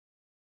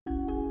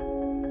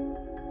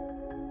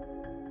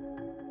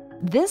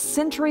This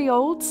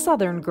century-old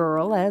Southern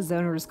girl, as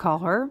owners call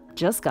her,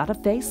 just got a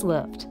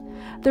facelift.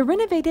 The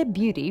renovated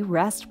beauty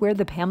rests where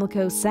the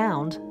Pamlico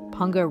Sound,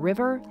 Pungo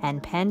River,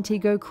 and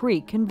Pantego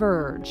Creek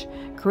converge,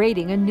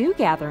 creating a new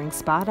gathering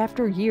spot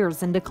after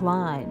years in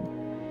decline.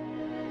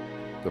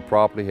 The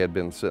property had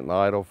been sitting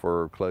idle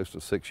for close to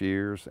 6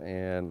 years,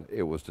 and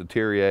it was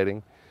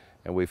deteriorating,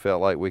 and we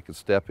felt like we could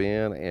step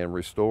in and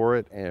restore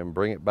it and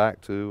bring it back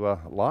to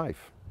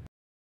life.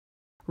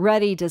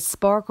 Ready to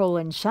sparkle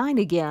and shine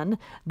again,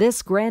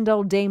 this grand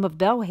old dame of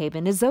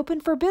Belhaven is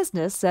open for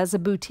business as a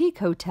boutique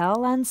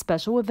hotel and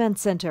special event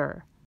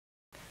center.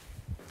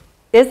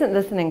 Isn't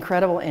this an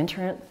incredible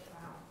entrance?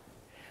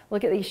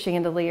 Look at these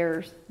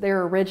chandeliers.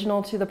 They're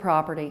original to the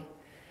property,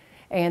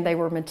 and they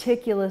were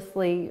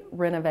meticulously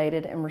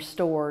renovated and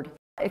restored.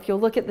 If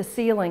you'll look at the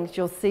ceilings,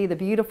 you'll see the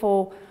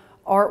beautiful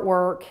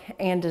artwork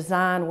and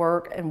design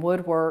work and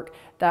woodwork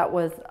that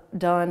was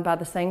done by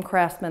the same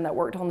craftsmen that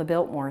worked on the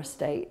Biltmore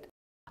estate.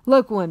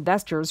 Local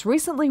investors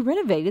recently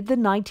renovated the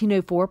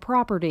 1904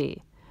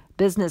 property.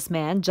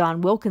 Businessman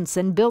John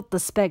Wilkinson built the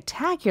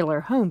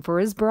spectacular home for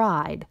his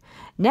bride.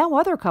 Now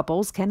other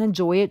couples can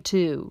enjoy it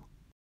too.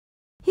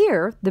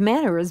 Here, the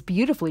manor is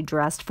beautifully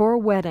dressed for a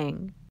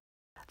wedding.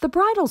 The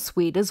bridal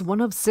suite is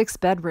one of 6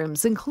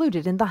 bedrooms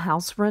included in the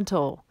house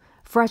rental.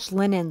 Fresh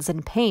linens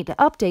and paint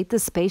update the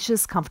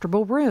spacious,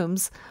 comfortable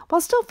rooms, while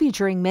still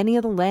featuring many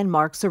of the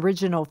landmark's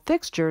original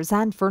fixtures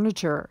and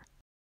furniture.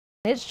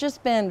 It's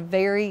just been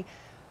very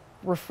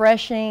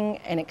refreshing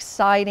and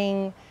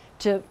exciting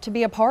to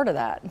be a part of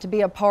that, to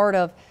be a part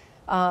of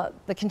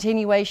the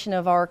continuation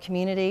of our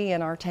community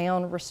and our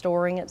town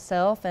restoring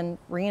itself and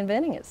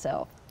reinventing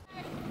itself.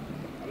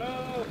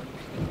 Hello.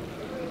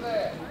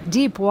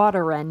 Deep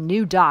water and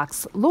new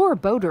docks lure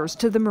boaters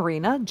to the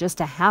marina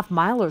just a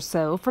half-mile or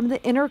so from the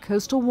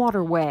intercoastal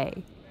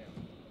waterway.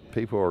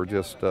 People are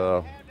just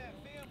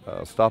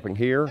stopping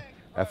here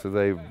after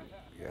they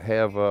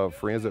have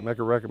friends that make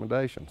a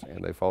recommendations,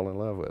 and they fall in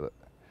love with it.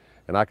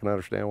 And I can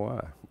understand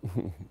why.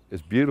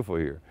 It's beautiful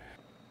here.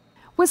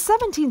 With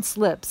 17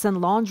 slips and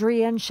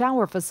laundry and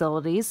shower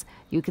facilities,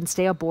 you can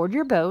stay aboard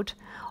your boat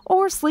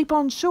or sleep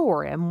on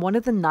shore in one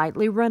of the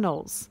nightly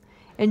rentals.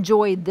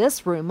 Enjoy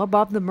this room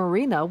above the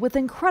marina with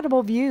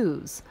incredible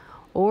views,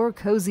 or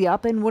cozy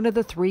up in one of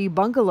the 3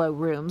 bungalow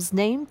rooms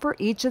named for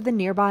each of the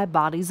nearby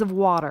bodies of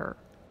water.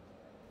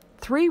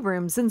 3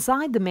 rooms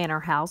inside the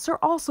manor house are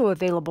also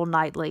available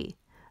nightly.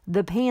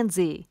 The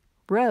Pansy,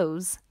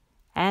 Rose,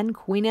 and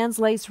Queen Anne's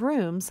Lace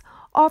rooms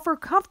offer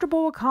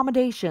comfortable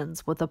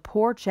accommodations with a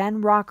porch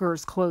and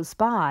rockers close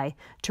by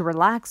to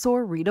relax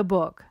or read a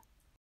book.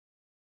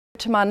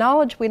 To my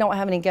knowledge, we don't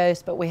have any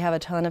ghosts, but we have a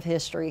ton of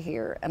history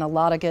here and a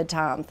lot of good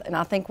times. And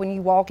I think when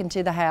you walk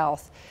into the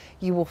house,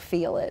 you will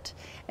feel it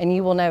and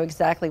you will know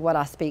exactly what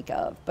I speak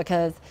of,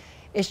 because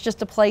it's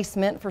just a place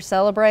meant for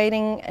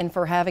celebrating and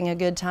for having a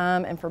good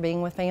time and for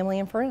being with family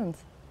and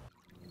friends.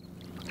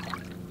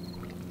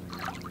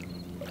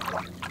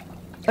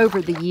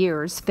 Over the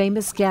years,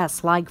 famous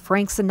guests like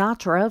Frank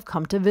Sinatra have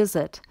come to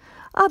visit.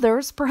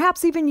 Others,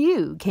 perhaps even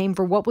you, came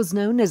for what was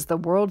known as the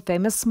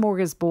world-famous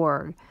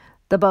smorgasbord.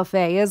 The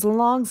buffet is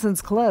long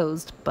since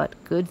closed, but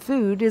good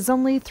food is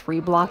only 3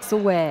 blocks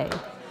away.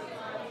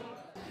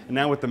 And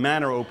now with the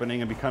Manor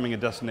opening and becoming a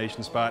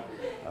destination spot,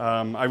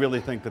 I really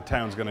think the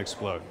town's going to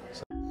explode.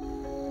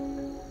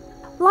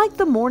 Like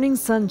the morning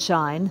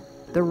sunshine,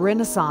 the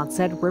Renaissance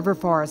at River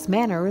Forest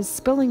Manor is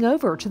spilling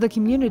over to the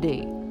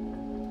community.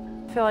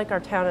 I feel like our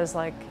town is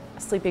like a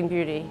sleeping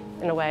beauty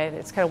in a way.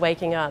 It's kind of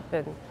waking up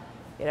and,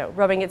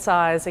 rubbing its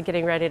eyes and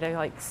getting ready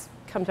to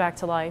come back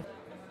to life.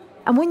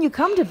 And when you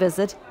come to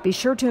visit, be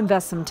sure to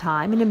invest some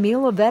time in a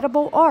meal of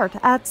edible art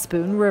at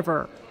Spoon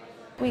River.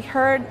 We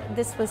heard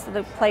this was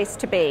the place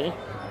to be,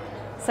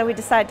 so we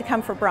decided to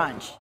come for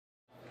brunch.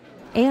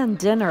 And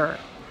dinner.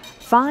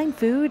 Fine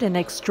food and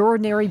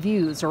extraordinary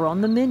views are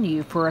on the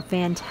menu for a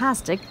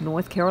fantastic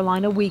North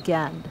Carolina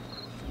weekend.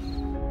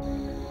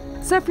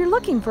 So if you're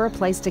looking for a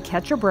place to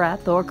catch your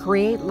breath or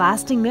create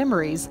lasting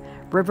memories,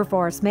 River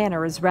Forest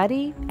Manor is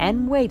ready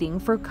and waiting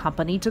for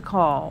company to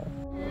call.